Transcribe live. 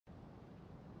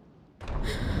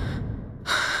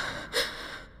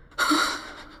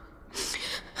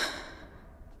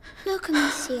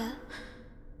Amicia.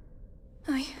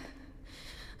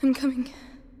 I'm coming.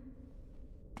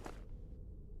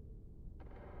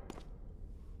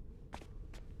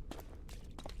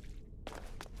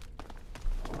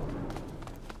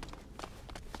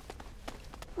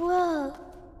 Whoa.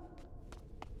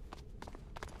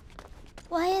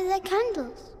 Why are there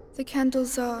candles? The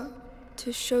candles are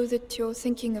to show that you're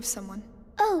thinking of someone.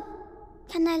 Oh,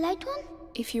 can I light one?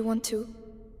 If you want to.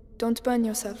 Don't burn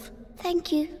yourself.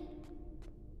 Thank you.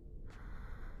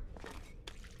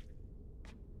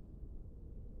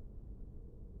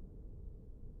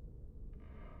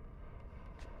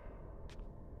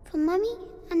 For Mummy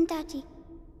and Daddy.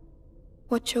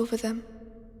 Watch over them.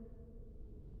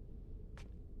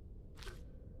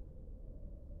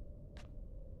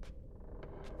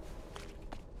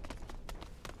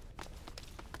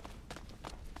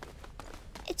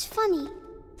 It's funny,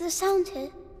 the sound here.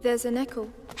 There's an echo.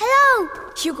 Hello!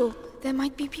 Hugo, there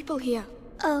might be people here.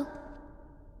 Oh.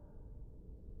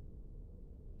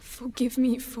 Forgive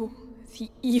me for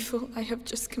the evil I have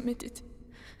just committed.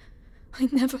 I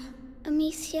never...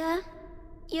 Amicia,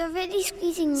 you're really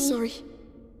squeezing me. Sorry.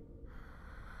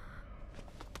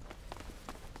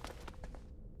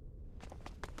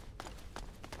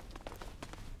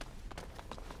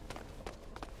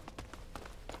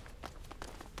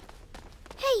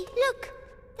 Hey, look!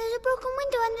 There's a broken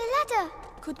window and a ladder.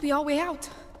 Could be our way out.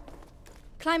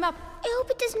 Climb up. I hope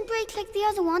it doesn't break like the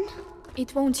other one.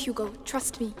 It won't, Hugo.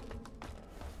 Trust me.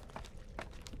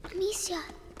 Amicia,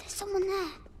 there's someone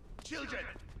there. Children,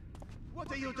 what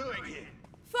are you doing here?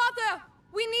 Father!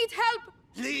 We need help!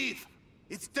 Leave!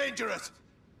 It's dangerous!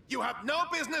 You have no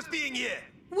business being here!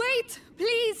 Wait!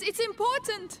 Please! It's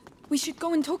important! We should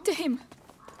go and talk to him.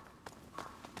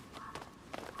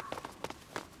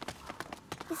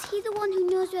 Is he the one who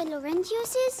knows where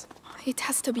Laurentius is? It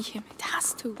has to be him. It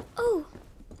has to. Oh,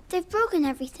 they've broken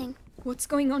everything. What's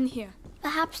going on here?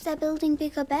 Perhaps they're building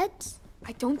bigger beds?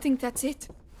 I don't think that's it.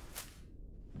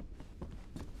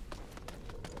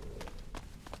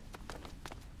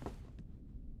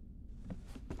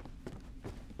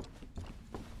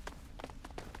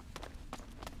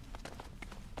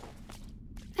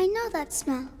 I know that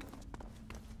smell.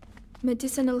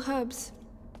 Medicinal herbs.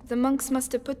 The monks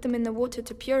must have put them in the water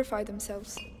to purify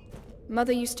themselves.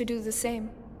 Mother used to do the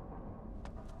same.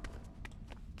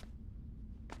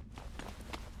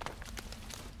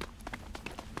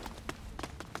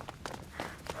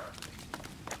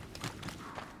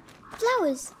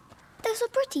 Flowers. They're so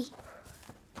pretty.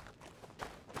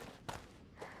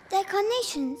 They're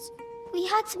carnations. We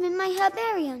had some in my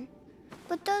herbarium.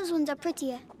 But those ones are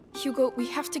prettier. Hugo, we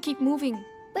have to keep moving.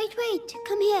 Wait,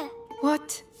 come here.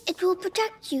 What? It will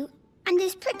protect you, and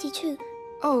it's pretty too.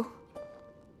 Oh.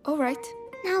 All right.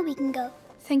 Now we can go.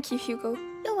 Thank you, Hugo.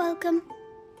 You're welcome.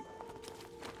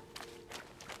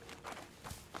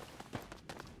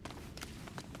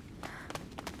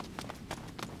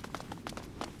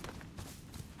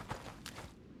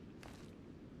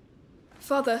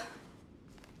 Father.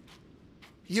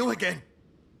 You again!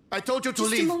 I told you to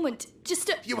Just leave! Just a moment. Just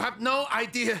a... You have no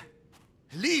idea!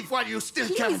 Leave while you still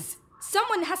can! Please!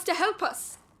 Someone has to help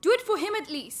us! Do it for him at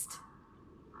least!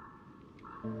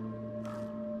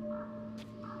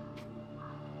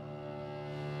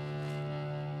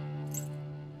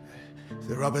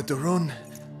 The Robert de Rune,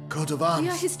 coat of arms. We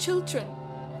are his children.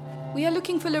 We are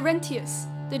looking for Laurentius,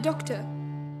 the doctor.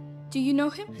 Do you know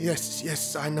him?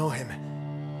 Yes, I know him.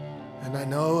 And I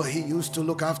know he used to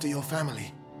look after your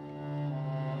family.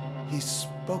 He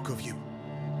spoke of you.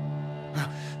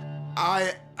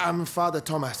 I am Father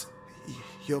Thomas.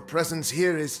 Your presence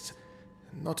here is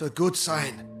not a good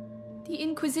sign. The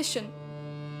Inquisition.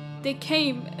 They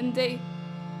came and they...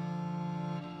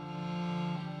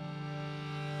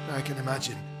 I can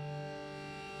imagine.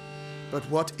 But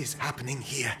what is happening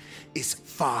here is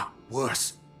far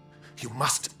worse. You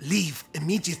must leave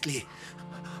immediately,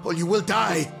 or you will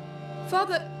die.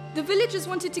 Father, the villagers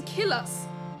wanted to kill us.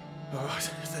 Oh,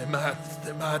 they're mad.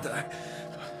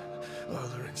 Oh,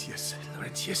 Laurentius.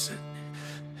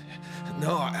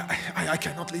 No, I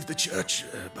cannot leave the church,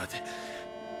 but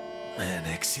an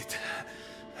exit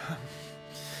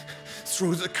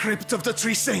through the crypt of the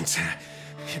Three Saints.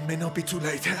 It may not be too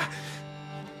late.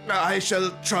 I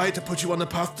shall try to put you on the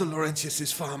path to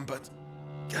Laurentius's farm, but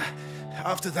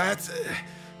after that,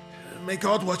 may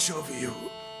God watch over you.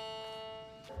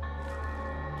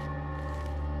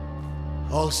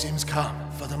 All seems calm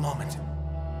for the moment.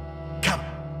 Come.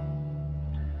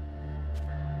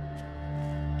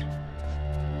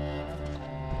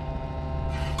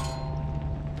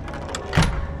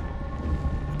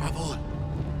 Above all,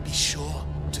 be sure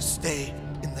to stay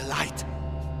in the light.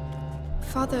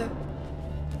 Father,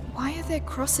 why are there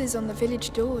crosses on the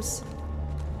village doors?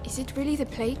 Is it really the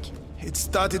plague? It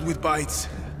started with bites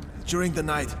during the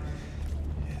night.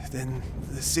 Then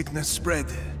the sickness spread.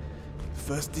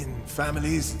 First in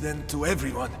families, then to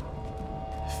everyone.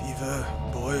 Fever,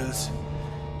 boils.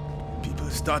 People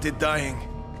started dying.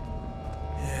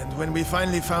 And when we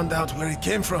finally found out where it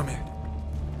came from, it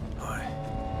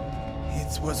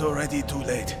was already too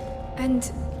late. And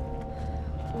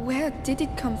where did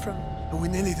it come from? We're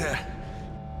nearly there.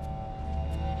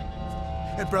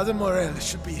 Brother Morel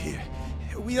should be here.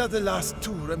 We are the last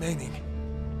two remaining.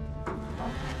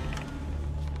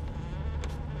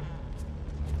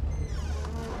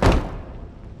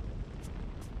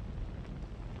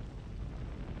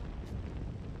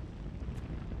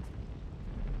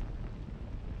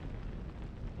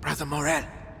 Brother Morel.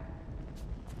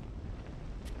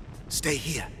 Stay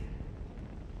here.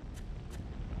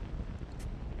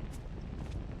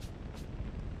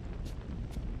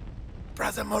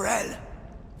 Brother Morel.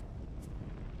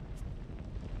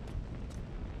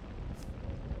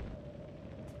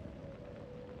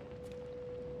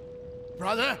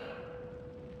 Brother?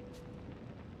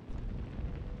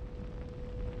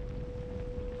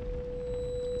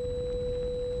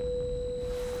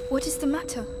 What is the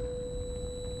matter?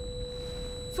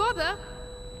 Father?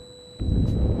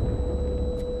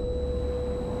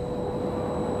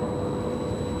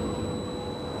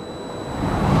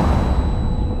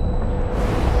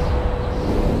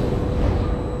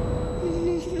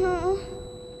 No.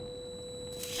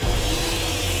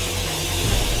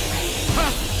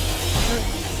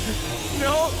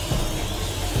 No!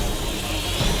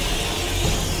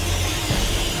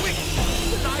 Quick!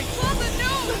 The light! Father,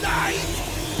 no! The light!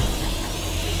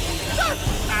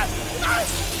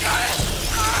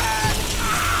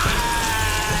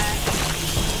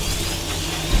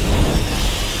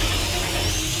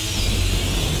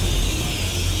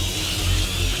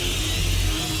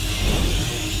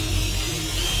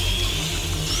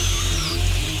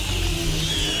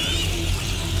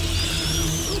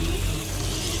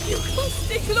 You can't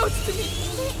stay close to me!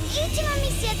 They ate him,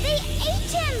 Amicia! They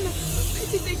ate him! Where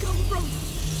did they come from?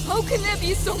 How can there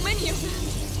be so many of them?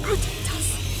 Protect us!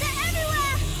 They're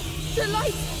everywhere! The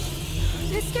light!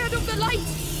 They're scared of the light!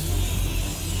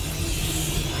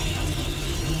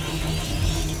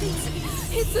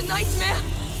 It's a nightmare!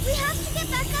 We have to get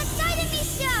back outside,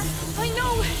 Amicia! I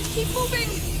know! Keep moving!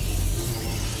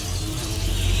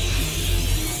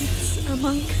 It's a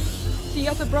monk. The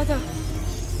other brother.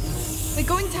 We're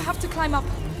going to have to climb up.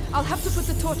 I'll have to put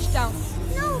the torch down.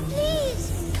 No, please!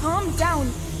 Calm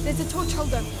down. There's a torch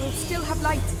holder. We'll still have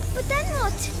light. But then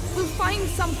what? We'll find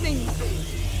something.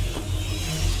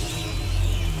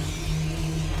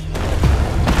 I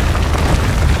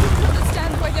don't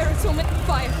understand why there are so many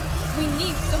fire. We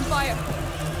need some fire.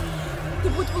 The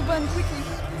wood will burn quickly.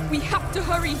 We have to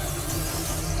hurry.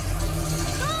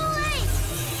 Go away!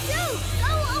 Do!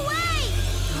 Go away!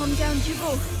 Calm down,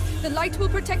 Hugo. The light will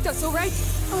protect us, all right?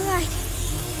 All right.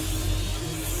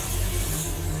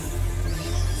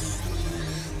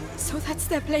 So that's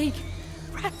their plague.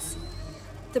 Rats.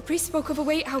 The priest spoke of a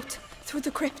way out, through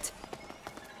the crypt.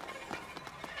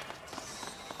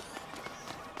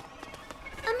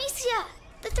 Amicia!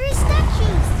 The three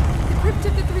statues! The crypt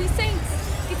of the three saints.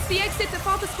 It's the exit the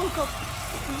father spoke of.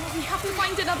 Oh, we have to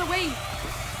find another way.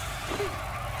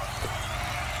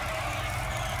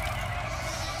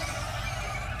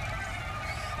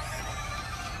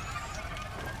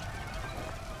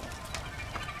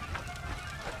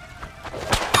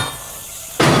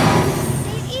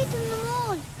 They've eaten them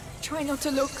all! Try not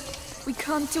to look. We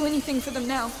can't do anything for them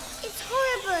now. It's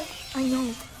horrible! I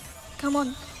know. Come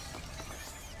on.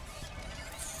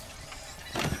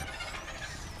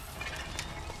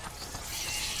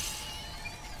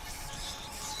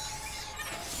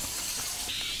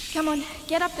 Come on,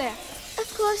 get up there.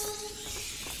 Of course.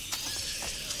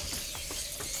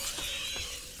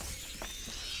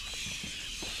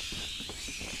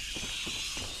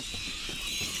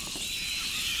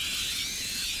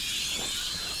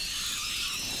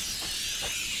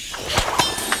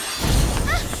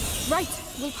 Right,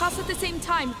 we'll pass at the same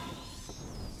time.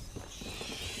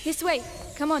 This way,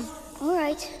 come on. All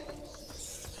right.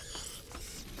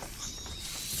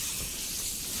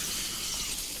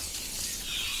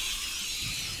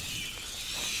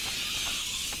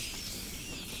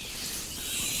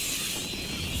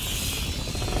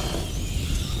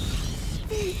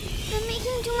 They're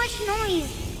making too much noise.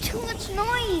 Too much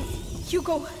noise.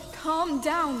 Hugo, calm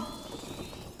down.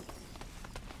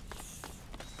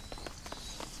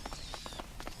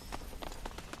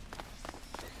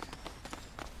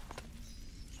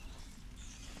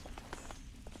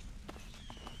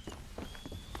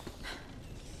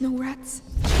 No rats.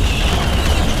 Oh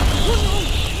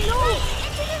no! No!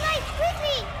 Into the light,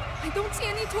 quickly! I don't see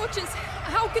any torches.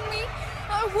 How can we...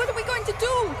 what are we going to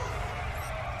do?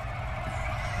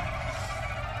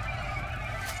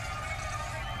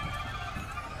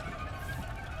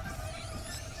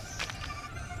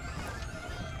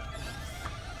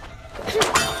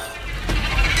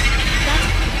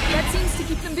 That seems to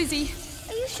keep them busy.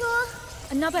 Are you sure?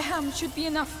 Another ham should be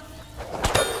enough.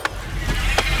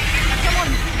 Come on.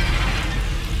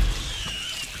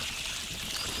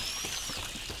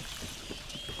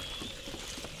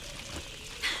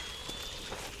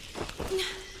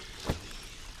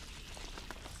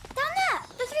 Down there!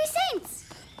 The Three Saints!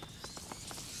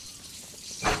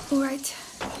 All right,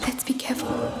 let's be careful.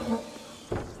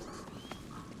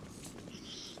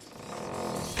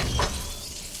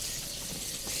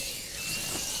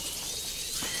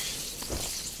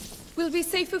 We'll be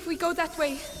safe if we go that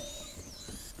way.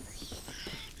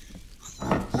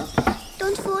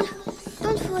 Don't fall.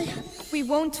 Don't fall. We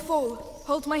won't fall.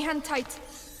 Hold my hand tight.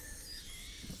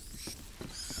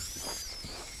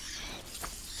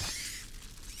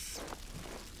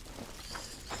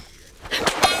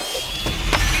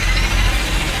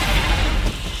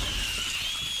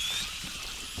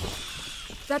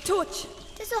 That torch.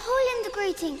 There's a hole in the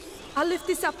grating. I'll lift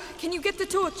this up. Can you get the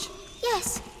torch?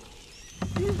 Yes.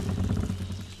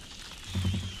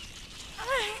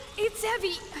 It's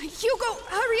heavy. Hugo,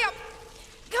 hurry up.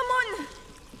 Come on.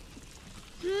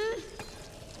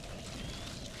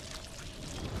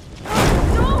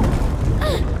 No!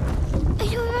 Are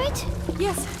you alright?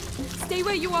 Yes. Stay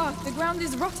where you are. The ground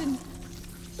is rotten.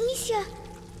 Amicia,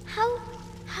 how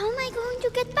am I going to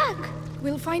get back?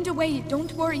 We'll find a way.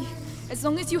 Don't worry. As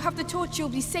long as you have the torch, you'll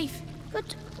be safe.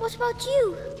 But what about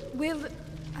you? We'll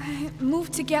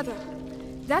move together.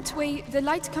 That way, the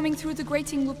light coming through the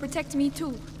grating will protect me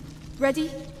too.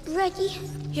 Ready? Ready?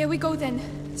 Here we go then.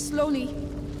 Slowly.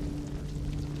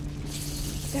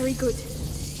 Very good.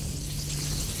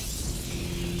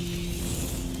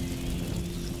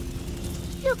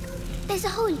 Look, there's a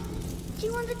hole. Do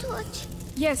you want the torch?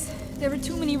 Yes, there are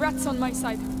too many rats on my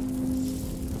side.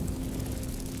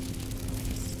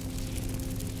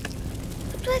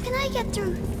 But where can I get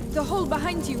through? The hole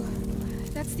behind you.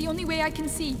 That's the only way I can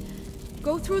see.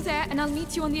 Go through there and I'll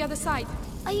meet you on the other side.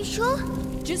 Are you sure?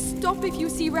 Just stop if you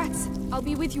see rats. I'll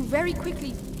be with you very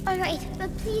quickly. Alright,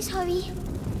 but please hurry.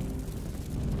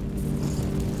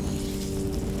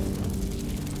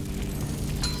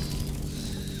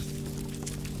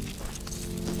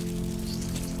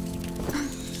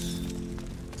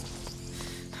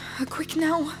 Quick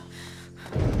now.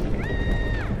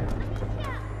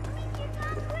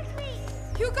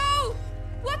 Hugo!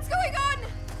 What's going on?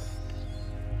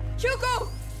 Hugo!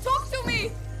 Talk to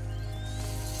me!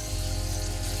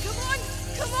 Come on!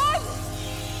 Come on!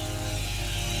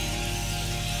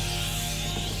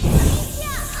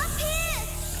 Amicia, up here!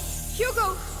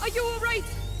 Hugo, are you alright?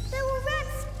 There were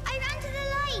rats. I ran to the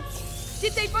light.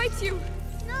 Did they bite you?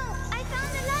 No, I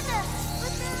found a ladder,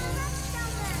 but there are rats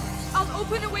down there. I'll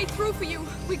open a way through for you.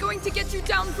 We're going to get you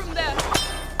down from there.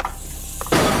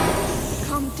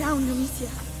 Calm down, Amicia.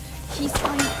 He's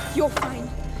fine. You're fine.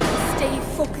 Stay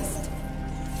focused.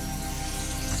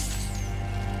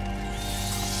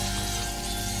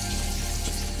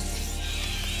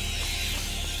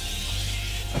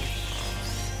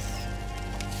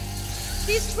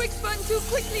 These twigs burn too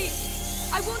quickly.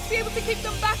 I won't be able to keep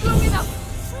them back long enough.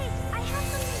 Wait, I have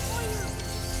something for you.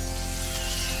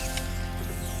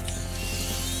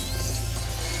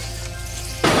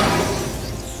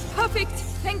 Perfect.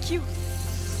 Thank you.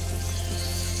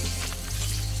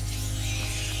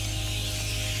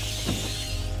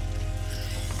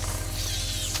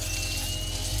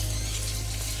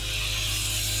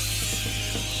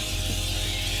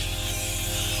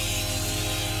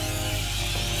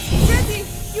 Ready?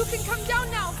 You can come down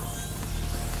now.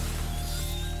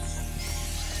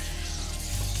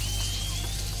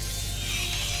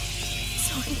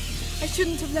 Sorry, I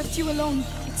shouldn't have left you alone.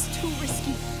 It's too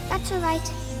risky. That's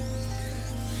alright.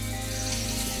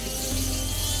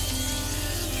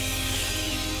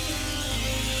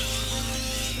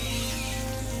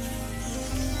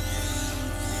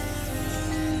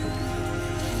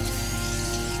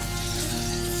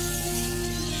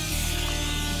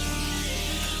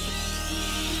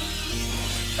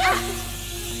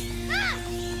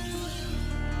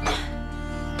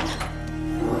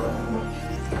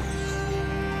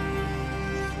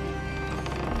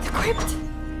 The crypt!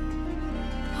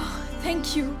 Oh,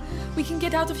 thank you. We can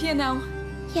get out of here now.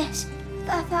 Yes,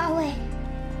 far away.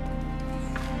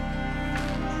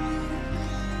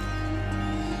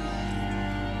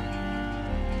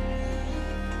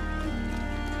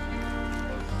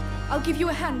 I'll give you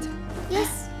a hand.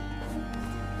 Yes.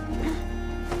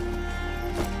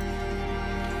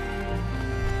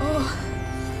 Oh,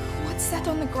 what's that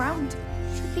on the ground?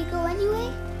 Should we go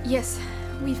anyway? Yes,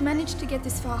 we've managed to get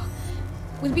this far.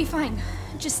 We'll be fine.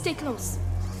 Just stay close.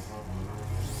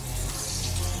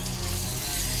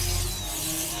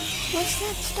 What's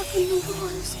that stuff on the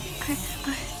walls?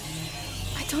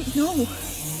 I don't know.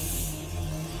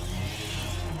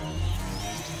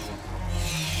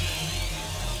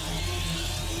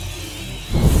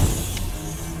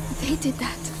 They did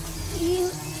that. You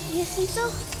think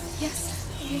so? Yes,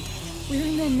 we're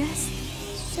in their nest.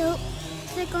 So,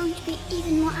 they're going to be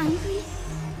even more angry?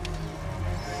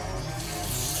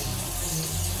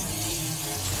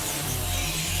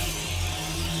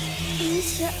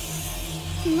 Lisa,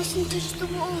 you mustn't touch the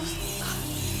walls.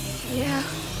 Yeah,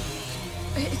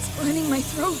 it's burning my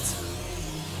throat.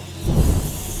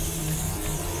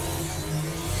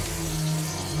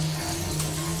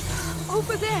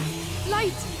 Over there!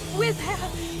 Light! We're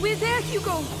there,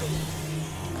 Hugo!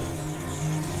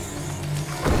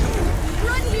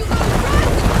 Run, Hugo! Run!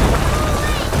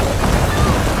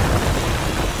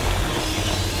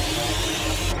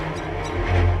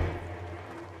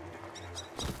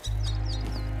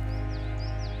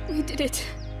 We did it.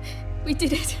 We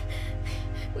did it.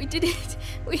 We did it.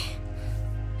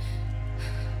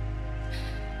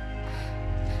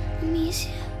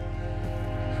 Amicia,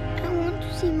 I want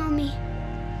to see Mommy.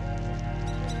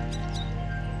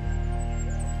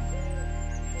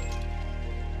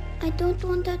 I don't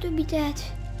want her to be dead.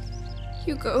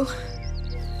 Hugo.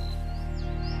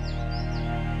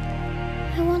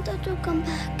 I want her to come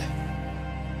back.